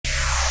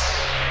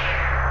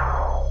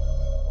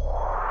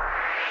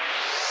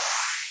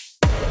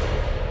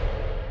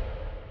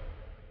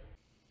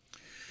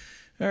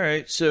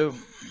Alright, so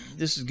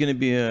this is going to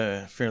be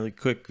a fairly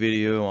quick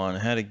video on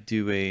how to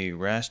do a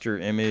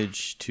raster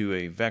image to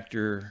a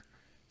vector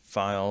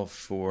file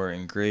for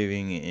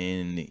engraving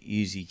in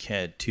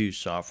EZCAD2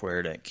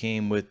 software that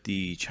came with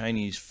the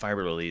Chinese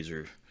fiber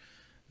laser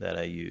that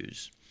I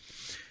use.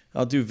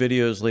 I'll do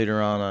videos later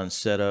on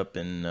setup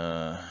and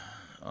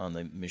on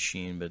the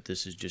machine, but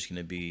this is just going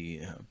to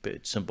be a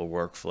bit simple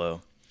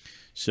workflow.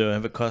 So I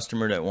have a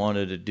customer that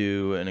wanted to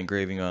do an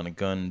engraving on a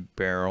gun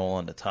barrel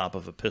on the top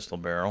of a pistol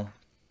barrel.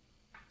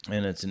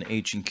 And it's an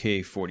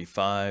H&K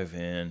 45,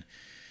 and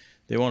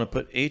they want to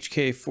put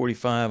HK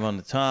 45 on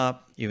the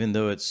top, even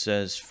though it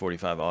says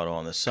 45 auto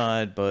on the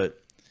side.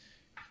 But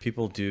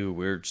people do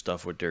weird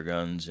stuff with their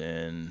guns,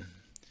 and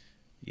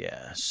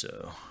yeah,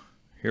 so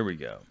here we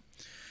go.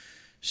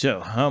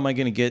 So how am I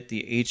going to get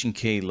the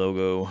H&K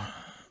logo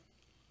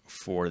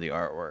for the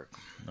artwork?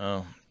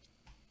 Well,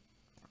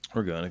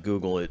 we're going to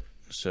Google it.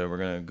 So we're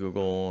going to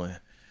Google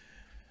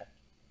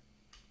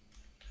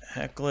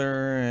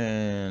Heckler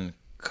and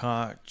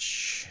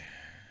Koch,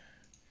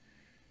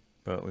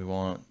 but we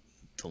want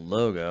the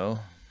logo,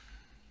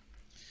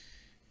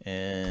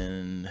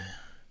 and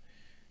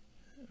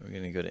we're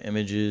going to go to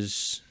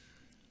images,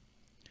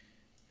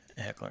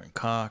 Heckler and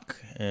Koch,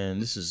 and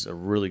this is a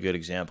really good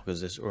example because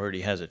this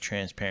already has a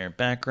transparent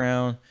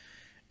background.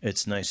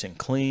 It's nice and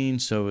clean,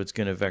 so it's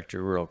going to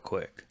vector real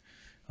quick.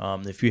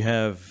 If you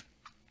have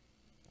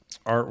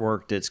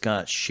artwork that's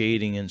got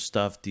shading and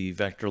stuff, the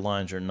vector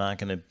lines are not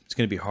going to, it's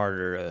going to be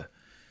harder to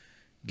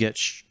get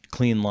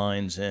clean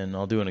lines, and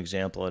I'll do an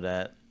example of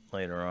that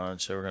later on.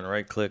 So we're going to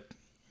right click,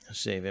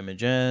 save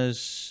image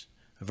as.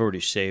 I've already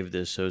saved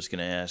this, so it's going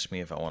to ask me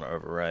if I want to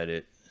overwrite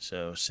it.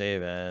 So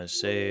save as,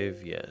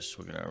 save, yes,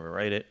 we're going to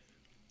overwrite it.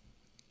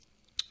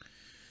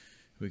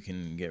 We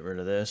can get rid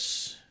of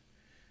this.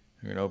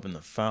 We're going to open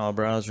the file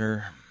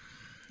browser.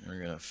 We're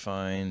going to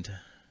find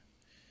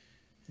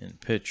in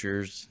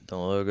pictures the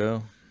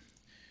logo,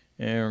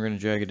 and we're going to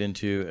drag it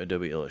into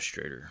Adobe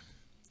Illustrator.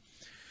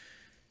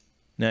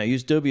 Now I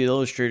use Adobe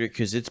Illustrator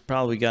because it's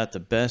probably got the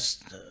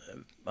best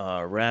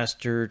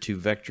raster to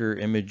vector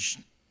image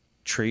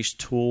trace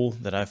tool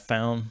that I've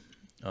found.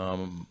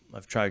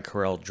 I've tried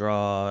Corel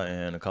Draw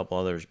and a couple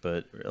others,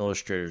 but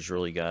Illustrator's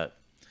really got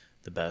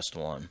the best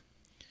one.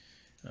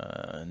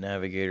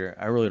 Navigator,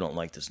 I really don't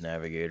like this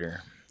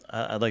navigator.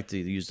 I'd like to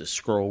use the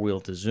scroll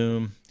wheel to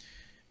zoom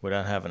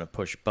without having to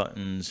push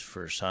buttons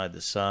for side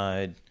to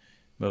side.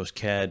 Most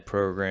CAD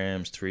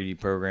programs, 3D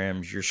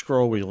programs, your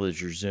scroll wheel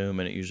is your zoom,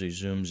 and it usually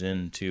zooms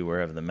into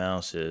wherever the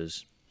mouse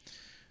is.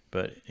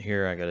 But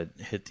here I gotta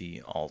hit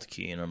the Alt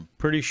key, and I'm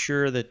pretty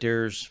sure that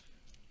there's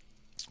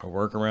a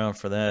workaround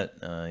for that.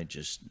 I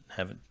just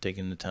haven't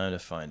taken the time to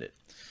find it.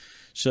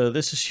 So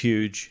this is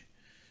huge,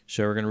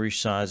 so we're gonna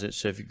resize it.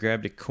 So if you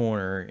grab the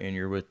corner and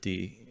you're with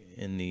the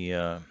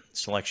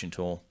selection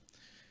tool,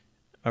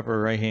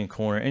 upper right hand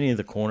corner, any of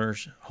the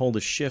corners, hold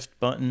the shift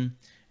button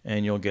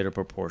and you'll get a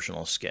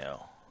proportional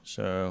scale.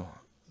 So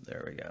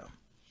there we go.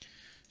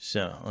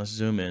 So let's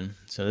zoom in.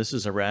 So this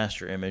is a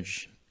raster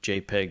image,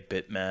 JPEG,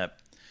 bitmap,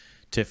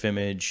 TIFF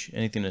image.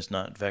 Anything that's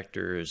not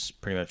vector is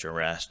pretty much a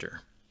raster.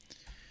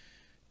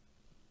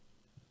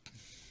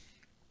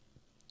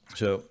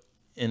 So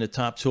in the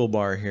top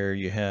toolbar here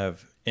you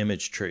have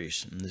image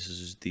trace, and this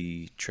is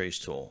the trace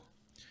tool.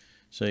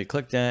 So you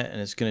click that and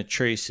it's going to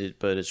trace it,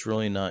 but it's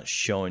really not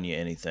showing you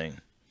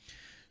anything.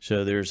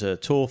 So there's a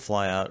tool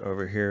flyout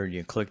over here.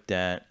 You click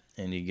that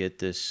and you get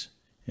this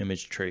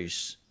image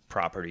trace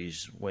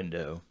properties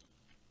window.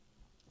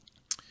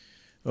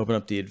 Open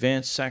up the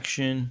advanced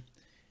section,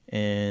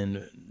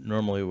 and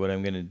normally what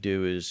I'm going to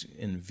do is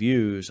in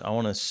views, I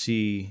want to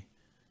see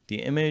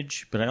the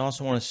image, but I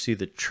also want to see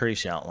the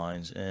trace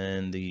outlines,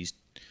 and these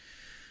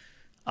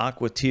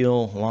aqua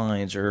teal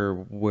lines are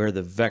where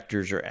the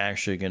vectors are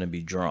actually going to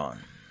be drawn.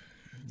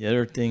 The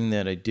other thing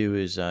that I do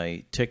is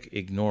I tick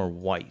ignore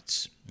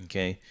whites.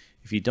 Okay,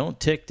 if you don't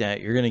tick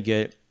that, you're going to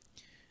get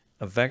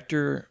a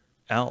vector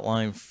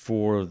outline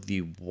for the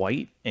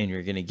white, and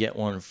you're going to get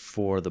one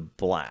for the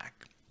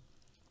black,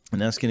 and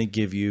that's going to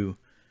give you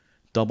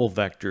double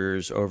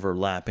vectors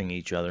overlapping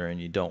each other, and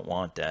you don't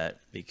want that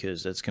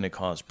because that's going to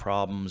cause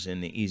problems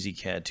in the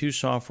EZCAD2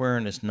 software,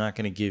 and it's not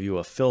going to give you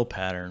a fill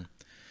pattern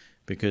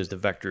because the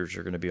vectors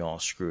are going to be all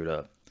screwed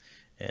up.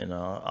 And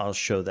I'll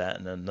show that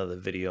in another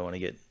video when I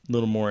get a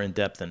little more in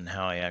depth in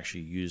how I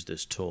actually use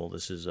this tool.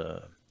 This is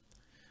a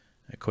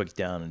quick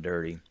down and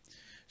dirty.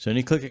 So when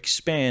you click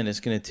expand, it's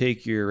going to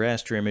take your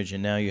raster image,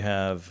 and now you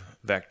have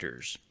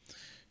vectors.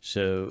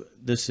 So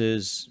this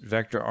is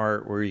vector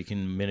art where you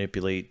can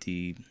manipulate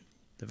the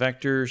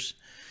vectors.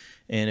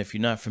 And if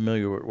you're not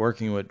familiar with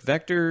working with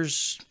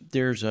vectors,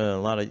 there's a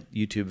lot of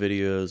YouTube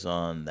videos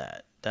on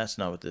that. That's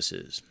not what this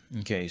is.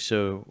 Okay,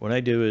 so what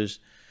I do is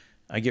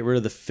I get rid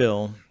of the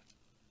fill.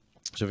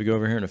 So if you go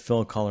over here in the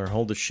fill color,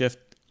 hold the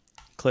shift,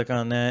 click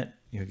on that,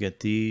 you'll get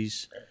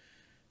these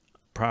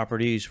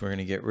properties. We're going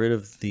to get rid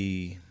of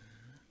the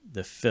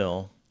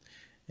fill,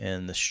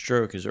 and the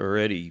stroke is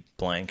already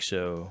blank,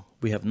 so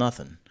we have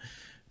nothing.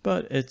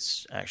 But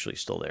it's actually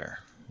still there.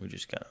 We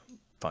just got to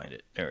find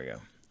it. There we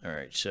go. All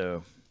right,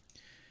 so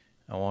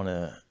I want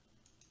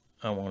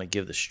to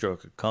give the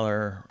stroke a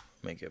color,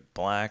 make it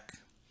black.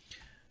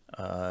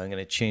 I'm going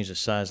to change the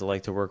size. I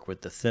like to work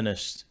with the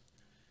thinnest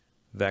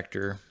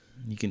vector.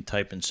 You can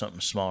type in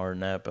something smaller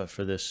than that, but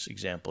for this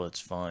example, it's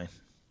fine.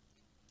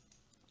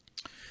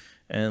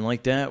 And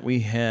like that,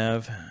 we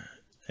have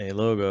a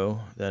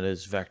logo that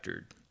is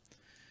vectored.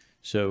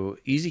 So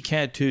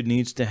EZCAD2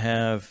 needs to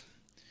have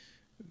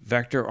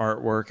vector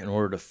artwork in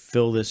order to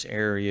fill this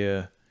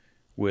area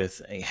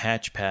with a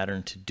hatch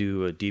pattern to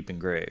do a deep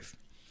engrave.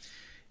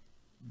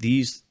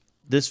 This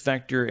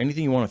vector,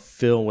 anything you want to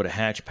fill with a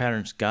hatch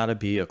pattern's got to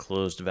be a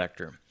closed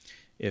vector.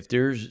 If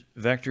there's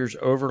vectors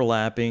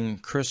overlapping,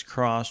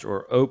 crisscrossed,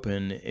 or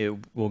open,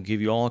 it will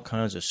give you all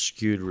kinds of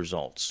skewed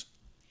results.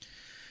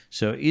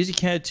 So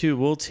EZCAD2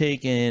 will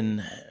take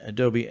in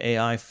Adobe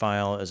AI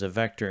file as a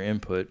vector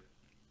input,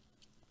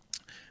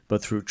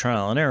 but through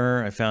trial and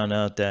error, I found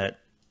out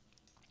that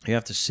you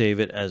have to save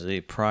it as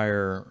a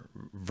prior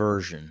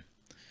version.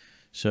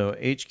 So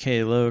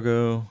HK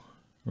logo,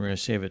 we're going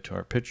to save it to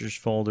our pictures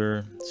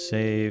folder,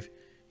 save.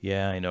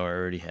 Yeah, I know I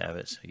already have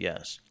it, so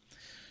yes.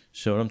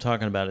 So what I'm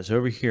talking about is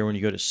over here when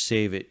you go to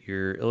save it,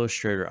 your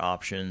Illustrator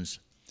options,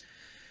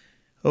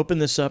 open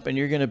this up and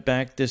you're going to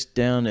back this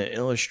down to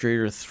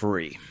Illustrator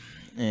 3.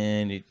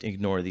 And you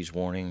ignore these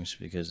warnings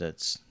because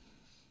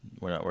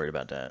we're not worried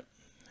about that.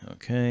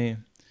 Okay.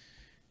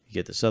 You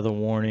get this other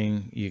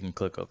warning, you can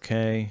click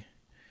OK.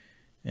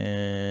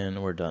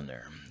 And we're done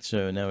there.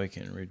 So now we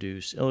can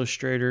reduce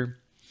Illustrator.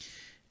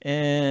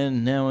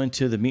 And now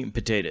into the meat and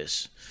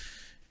potatoes.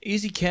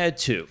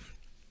 EZCAD2.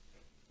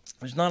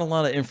 There's not a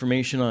lot of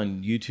information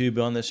on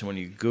YouTube on this, and when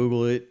you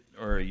Google it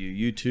or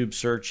you YouTube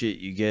search it,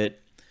 you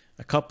get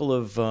a couple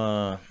of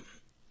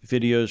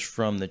videos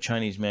from the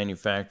Chinese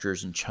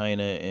manufacturers in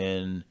China,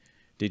 and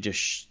they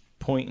just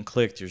point and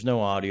click. There's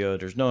no audio,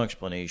 there's no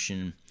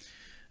explanation,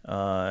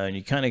 and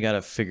you kind of got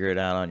to figure it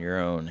out on your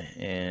own.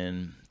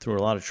 And through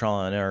a lot of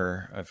trial and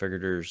error, I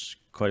figured there's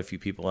quite a few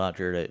people out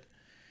there that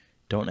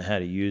don't know how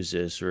to use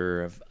this,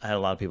 or I've had a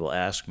lot of people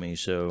ask me,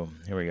 so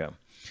here we go.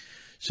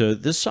 So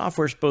this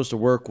software is supposed to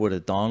work with a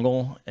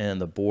dongle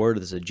and the board.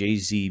 This is a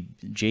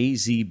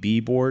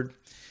JZB board.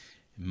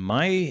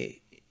 My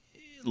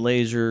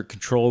laser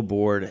control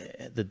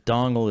board, the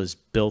dongle is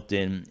built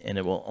in, and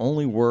it will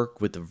only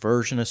work with the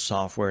version of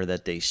software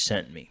that they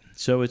sent me.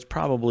 So it's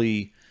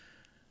probably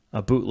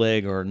a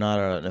bootleg or not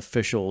an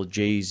official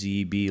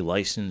JZB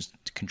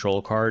licensed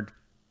control card.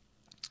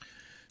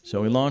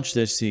 So we launched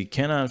this. The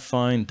cannot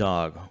find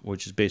dog,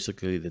 which is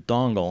basically the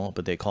dongle,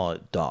 but they call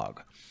it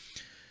dog.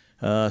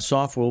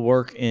 Soft will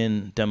work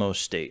in demo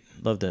state.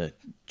 Love the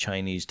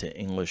Chinese to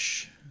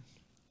English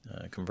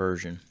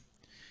conversion.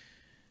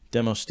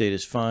 Demo state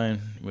is fine.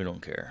 We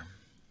don't care.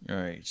 All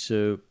right,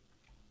 so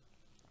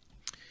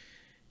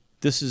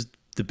this is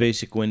the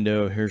basic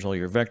window. Here's all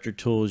your vector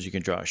tools. You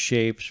can draw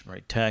shapes,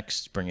 write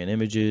text, bring in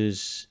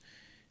images.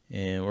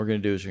 And what we're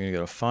going to do is we're going to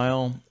go to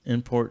File,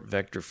 Import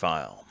Vector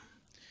File.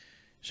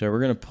 So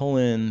we're going to pull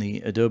in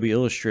the Adobe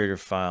Illustrator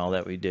file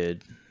that we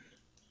did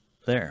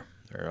there.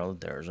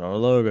 There's our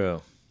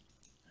logo.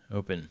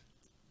 Open.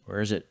 Where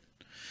is it?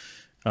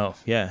 Oh,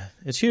 yeah,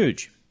 it's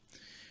huge.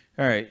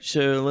 All right,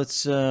 so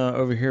let's,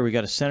 over here, we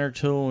got a center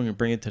tool. We're going to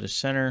bring it to the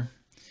center.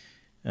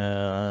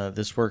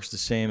 This works the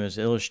same as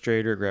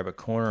Illustrator. Grab a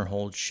corner,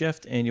 hold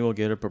Shift, and you will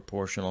get a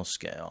proportional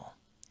scale.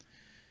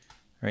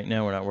 Right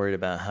now, we're not worried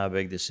about how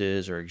big this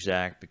is or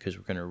exact because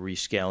we're going to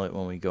rescale it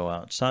when we go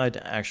outside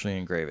to actually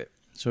engrave it.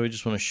 So we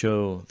just want to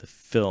show the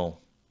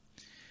fill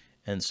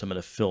and some of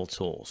the fill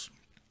tools.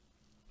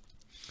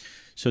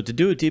 So to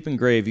do a deep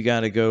engrave, you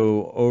got to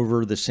go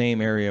over the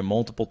same area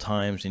multiple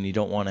times, and you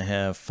don't want to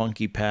have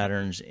funky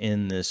patterns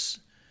in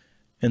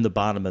the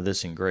bottom of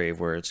this engrave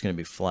where it's going to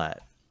be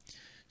flat.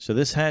 So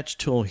this hatch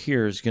tool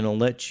here is going to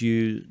let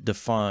you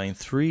define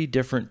 3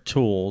 different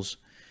tools,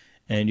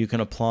 and you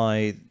can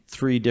apply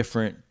 3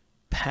 different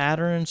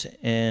patterns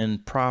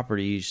and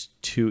properties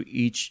to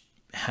each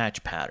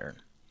hatch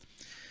pattern.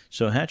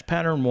 So hatch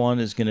pattern 1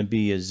 is going to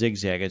be a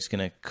zigzag. It's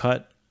going to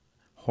cut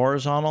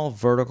horizontal,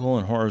 vertical,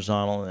 and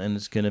horizontal, and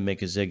it's going to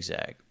make a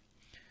zigzag,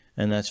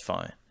 and that's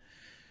fine.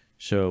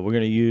 So we're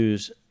going to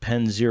use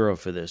pen 0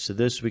 for this. So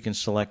this, we can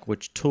select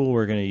which tool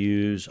we're going to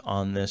use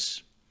on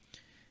this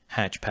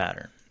hatch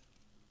pattern.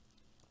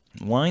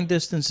 Line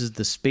distance is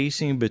the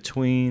spacing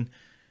between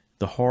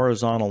the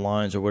horizontal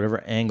lines, or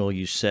whatever angle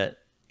you set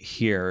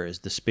here is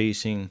the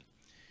spacing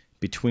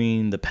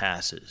between the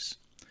passes.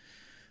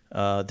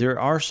 There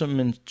are some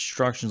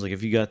instructions, like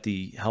if you got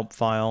the help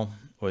file,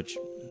 which,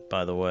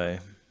 by the way,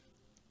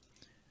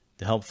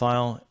 the help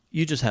file,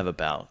 you just have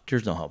about.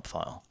 There's no help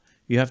file.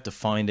 You have to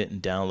find it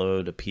and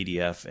download a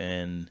PDF,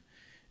 and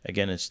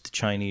again, it's the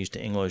Chinese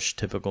to English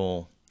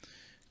typical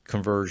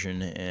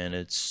conversion, and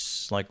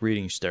it's like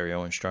reading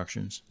stereo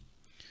instructions.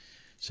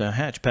 So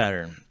hatch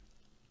pattern.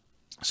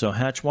 So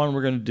hatch 1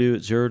 we're going to do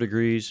at 0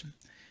 degrees.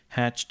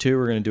 Hatch 2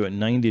 we're going to do at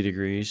 90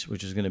 degrees,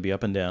 which is going to be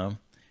up and down.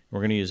 We're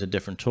going to use a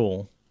different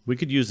tool. We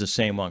could use the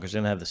same one because they're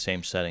going to have the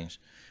same settings.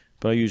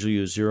 But I usually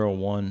use 0,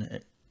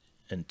 1,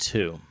 and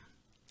 2.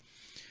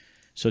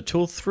 So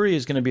tool 3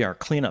 is going to be our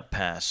cleanup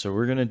pass. So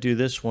we're going to do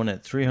this one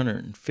at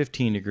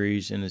 315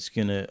 degrees, and it's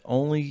going to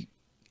only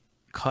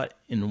cut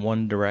in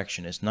one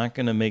direction. It's not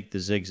going to make the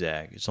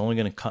zigzag. It's only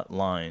going to cut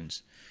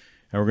lines.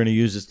 And we're going to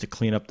use this to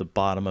clean up the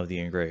bottom of the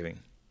engraving.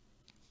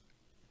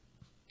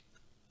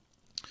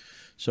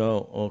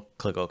 So we'll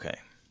click OK.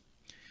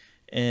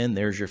 And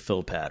there's your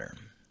fill pattern.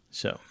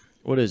 So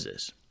what is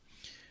this?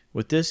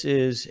 What this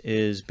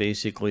is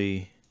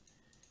basically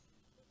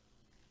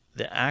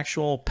the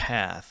actual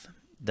path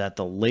that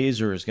the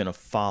laser is going to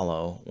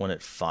follow when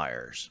it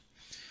fires.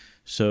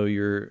 So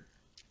your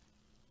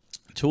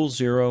tool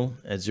 0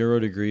 at 0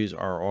 degrees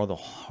are all the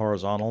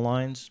horizontal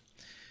lines.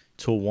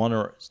 Tool 1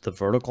 are the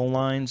vertical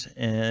lines,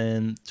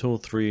 and tool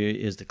 3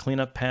 is the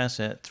cleanup pass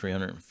at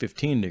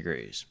 315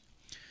 degrees.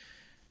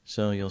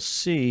 So you'll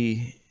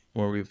see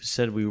where we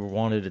said we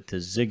wanted it to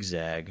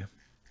zigzag,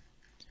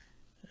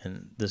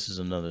 and this is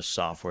another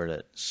software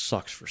that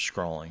sucks for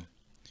scrolling.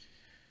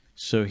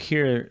 So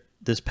here,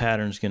 this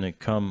pattern is going to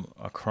come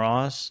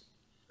across,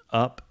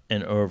 up,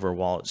 and over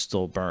while it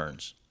still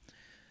burns.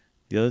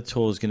 The other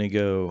tool is going to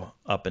go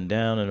up and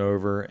down and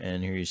over,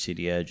 and here you see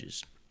the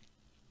edges.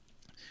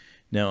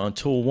 Now on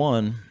tool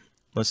 1,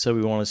 let's say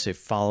we want to say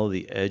follow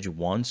the edge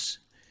once.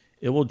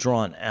 It will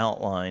draw an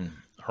outline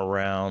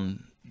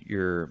around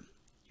your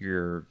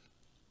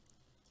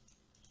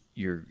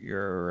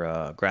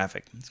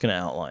graphic. It's going to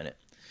outline it.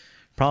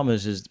 Problem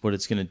is what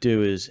it's going to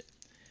do is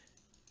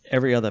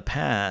every other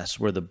pass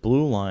where the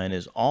blue line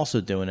is also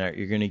doing that,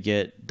 you're going to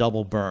get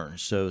double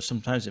burns. So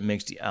sometimes it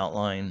makes the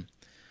outline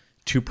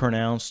too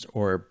pronounced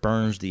or it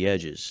burns the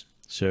edges.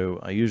 So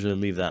I usually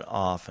leave that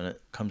off and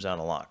it comes out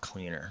a lot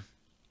cleaner.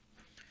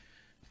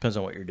 Depends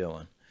on what you're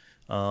doing.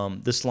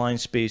 This line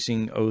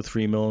spacing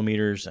 0.3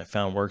 millimeters I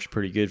found works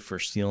pretty good for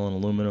steel and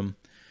aluminum.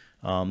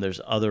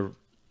 There's other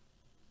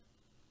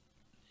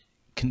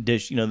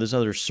there's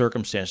other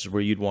circumstances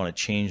where you'd want to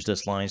change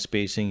this line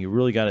spacing. You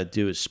really got to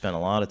do is spend a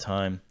lot of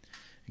time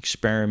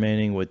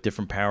experimenting with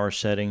different power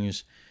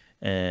settings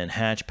and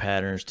hatch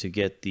patterns to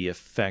get the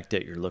effect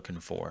that you're looking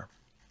for.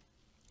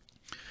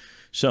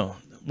 So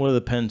what are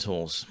the pen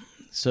tools?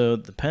 So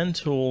the pen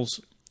tools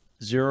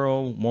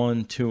 0,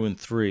 1, 2, and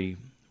 3,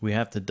 we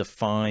have to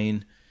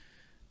define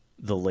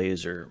the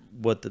laser,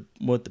 what the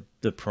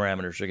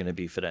parameters are going to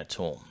be for that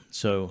tool.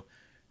 So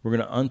we're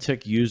going to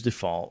untick use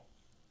default.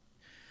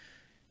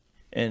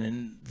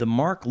 And the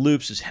mark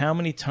loops is how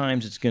many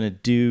times it's going to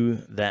do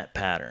that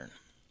pattern.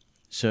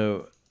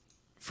 So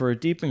for a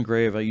deep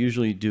engrave, I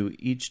usually do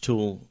each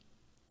tool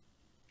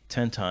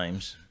 10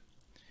 times.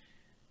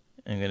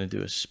 I'm going to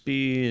do a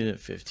speed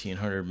of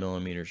 1500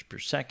 millimeters per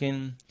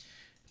second.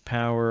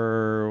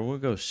 Power, we'll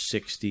go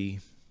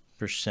 60%.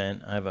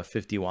 I have a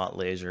 50 watt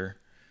laser.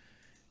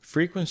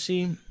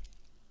 Frequency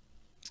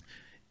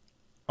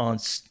on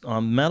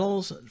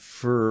metals,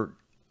 for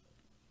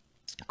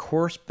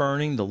coarse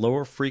burning, the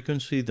lower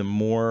frequency, the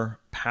more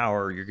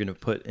power you're going to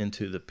put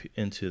into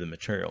the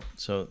material.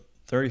 So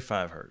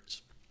 35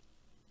 hertz.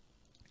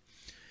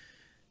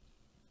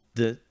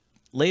 The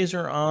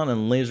laser on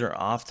and laser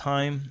off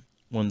time,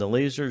 when the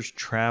laser's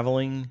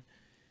traveling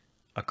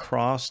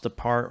across the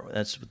part,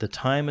 that's the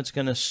time it's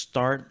going to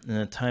start and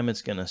the time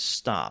it's going to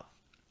stop.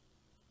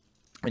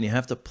 And you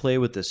have to play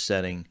with this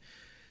setting.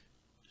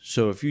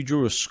 So if you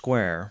drew a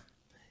square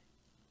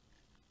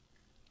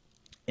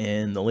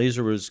and the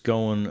laser was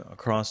going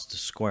across the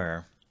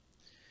square,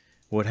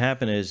 what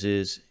happened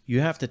is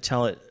you have to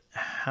tell it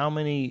how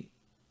many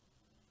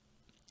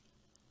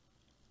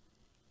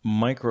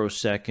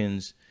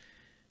microseconds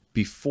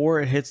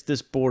before it hits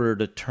this border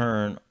to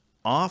turn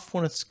off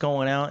when it's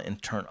going out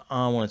and turn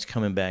on when it's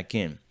coming back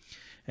in.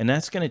 And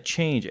that's going to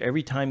change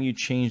every time you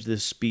change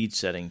this speed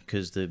setting,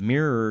 because the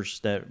mirrors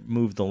that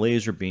move the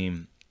laser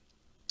beam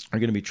are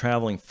going to be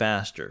traveling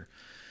faster.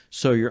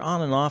 So your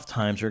on and off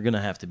times are going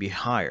to have to be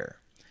higher.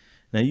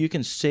 Now you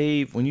can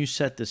save, when you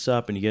set this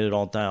up and you get it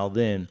all dialed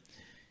in,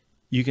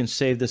 you can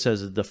save this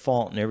as a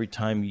default, and every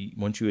time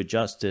once you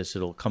adjust this,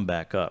 it'll come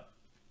back up.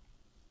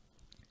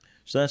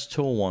 So that's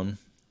tool 1.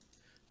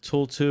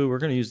 Tool 2, we're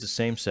going to use the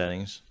same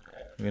settings.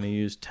 We're going to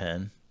use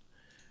 10.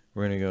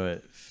 We're going to go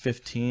at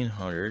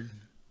 1500,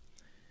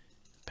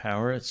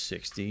 power at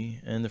 60,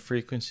 and the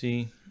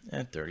frequency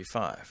at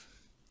 35.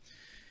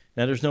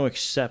 Now there's no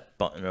accept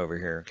button over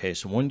here. Okay,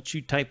 so once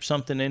you type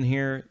something in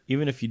here,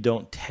 even if you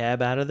don't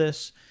tab out of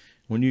this,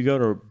 when you go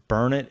to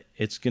burn it,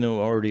 it's going to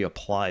already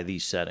apply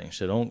these settings.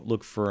 So don't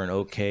look for an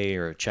OK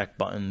or a check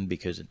button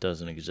because it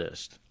doesn't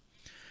exist.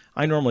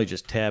 I normally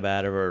just tab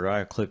out of it, or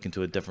I click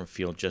into a different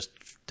field just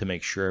to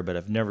make sure, but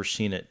I've never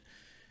seen it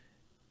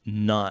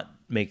not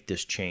make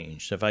this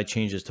change. So if I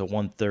change this to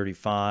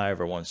 135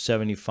 or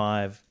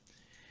 175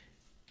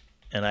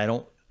 and I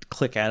don't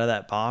click out of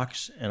that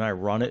box and I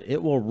run it,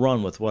 it will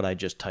run with what I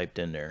just typed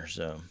in there.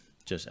 So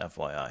just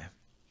FYI.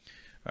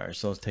 All right,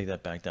 so let's take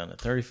that back down to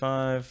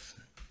 35.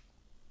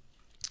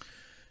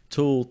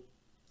 Tool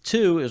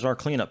 2 is our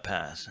cleanup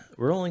pass.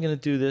 We're only going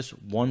to do this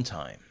one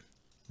time.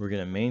 We're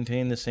going to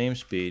maintain the same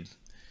speed.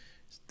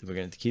 We're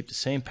going to keep the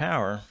same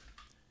power.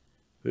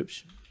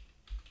 oops,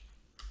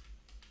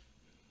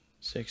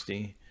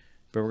 60,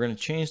 but we're going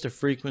to change the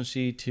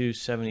frequency to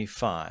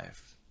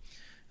 75.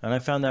 And I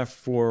found that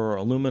for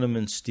aluminum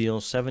and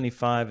steel,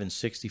 75 and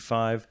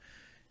 65,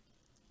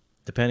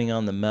 depending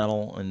on the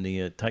metal and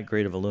the tight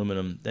grade of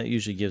aluminum, that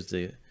usually gives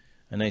a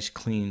nice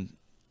clean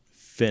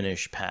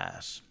finish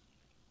pass.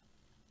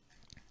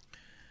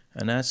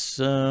 And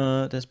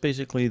that's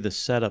basically the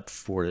setup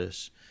for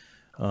this.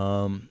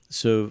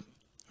 So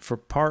for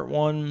part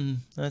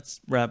one,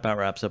 that's about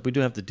wraps up. We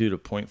do have to do the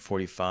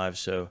 0.45,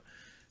 so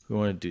we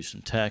want to do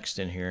some text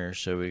in here.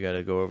 So we got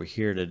to go over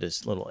here to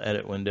this little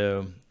edit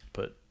window,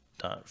 put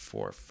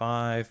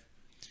 .45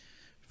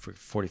 for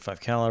 45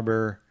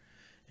 caliber,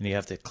 and you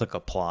have to click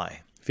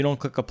apply. If you don't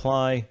click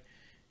apply,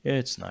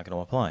 it's not going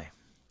to apply.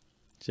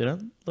 So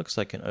that looks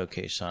like an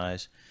okay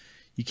size.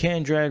 You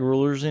can drag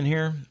rulers in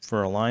here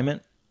for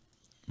alignment.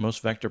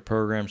 Most vector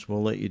programs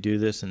will let you do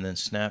this and then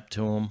snap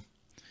to them.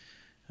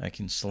 I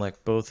can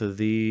select both of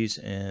these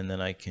and then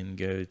I can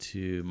go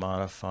to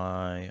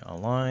modify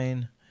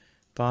align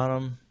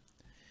bottom,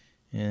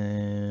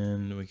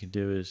 and we can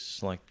do is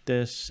select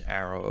this,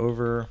 arrow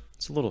over.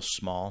 It's a little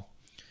small,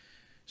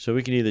 so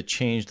we can either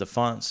change the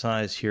font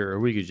size here or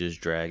we could just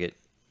drag it,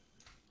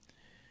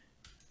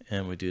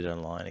 and we do that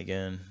line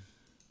again.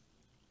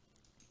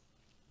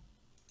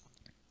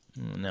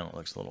 Now it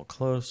looks a little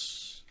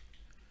close.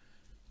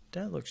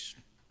 That looks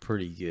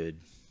pretty good.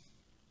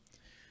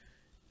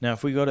 Now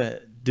if we go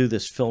to do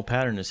this fill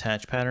pattern, this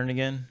hatch pattern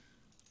again,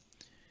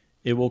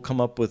 it will come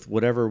up with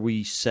whatever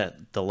we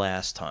set the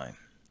last time.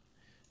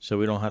 So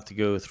we don't have to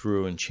go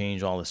through and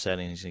change all the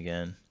settings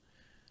again.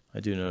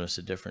 I do notice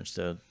a difference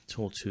though.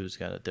 Tool 2's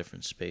got a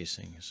different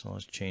spacing. So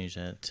let's change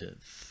that to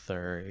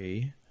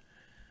 3.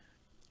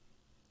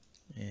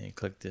 And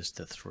click this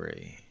to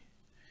 3.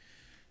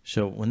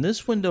 So when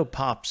this window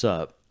pops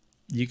up,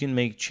 you can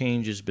make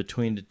changes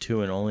between the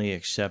two and only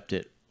accept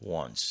it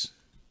once.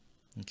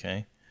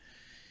 Okay.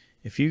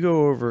 If you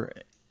go over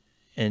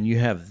and you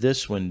have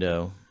this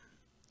window,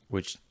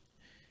 which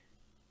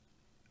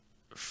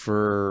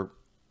for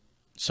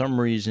some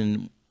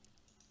reason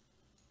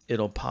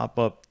it'll pop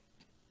up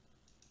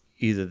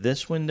either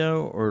this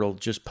window or it'll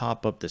just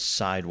pop up the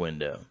side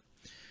window.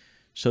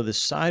 So the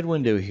side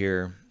window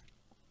here,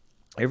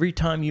 every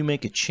time you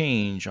make a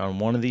change on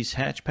one of these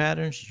hatch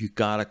patterns, you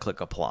gotta click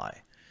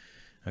apply.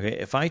 Okay,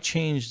 if I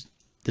change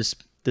this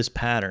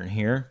pattern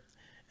here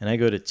and I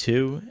go to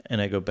 2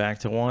 and I go back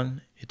to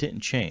 1, it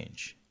didn't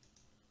change.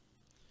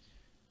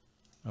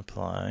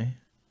 Apply.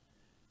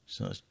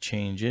 So let's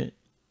change it.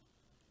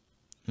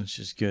 Let's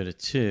just go to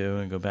 2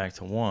 and go back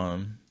to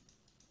 1.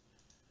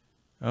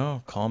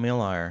 Oh, call me a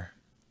liar.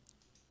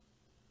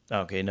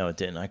 Okay, no, it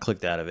didn't. I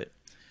clicked out of it.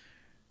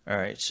 All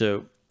right,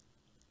 so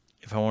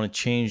if I want to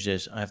change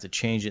this, I have to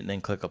change it and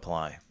then click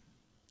apply.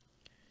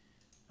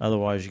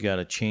 Otherwise, you got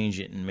to change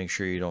it and make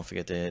sure you don't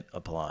forget to hit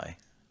apply.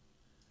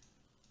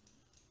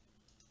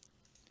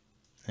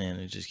 And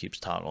it just keeps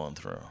toggling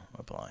through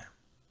apply.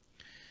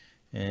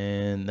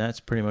 And that's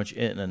pretty much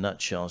it in a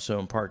nutshell. So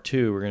in part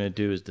 2, we're going to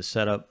do is the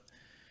setup,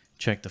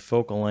 check the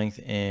focal length,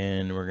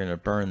 and we're going to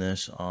burn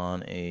this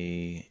on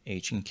a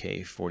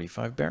H&K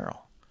 45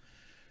 barrel.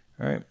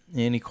 All right,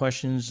 any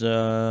questions,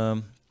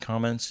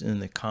 comments in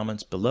the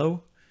comments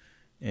below,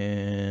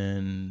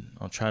 and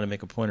I'll try to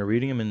make a point of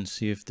reading them and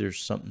see if there's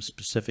something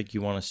specific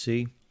you want to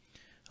see.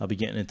 I'll be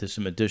getting into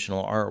some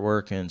additional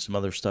artwork and some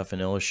other stuff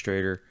in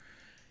Illustrator.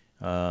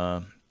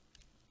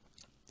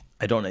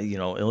 I don't know, you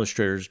know,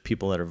 illustrators,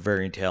 people that are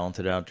very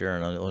talented out there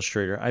and on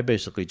Illustrator, I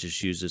basically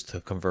just use this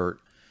to convert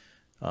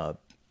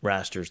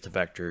rasters to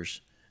vectors,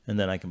 and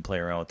then I can play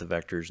around with the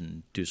vectors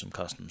and do some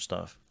custom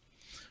stuff.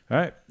 All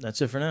right,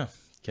 that's it for now.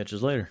 Catch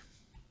us later.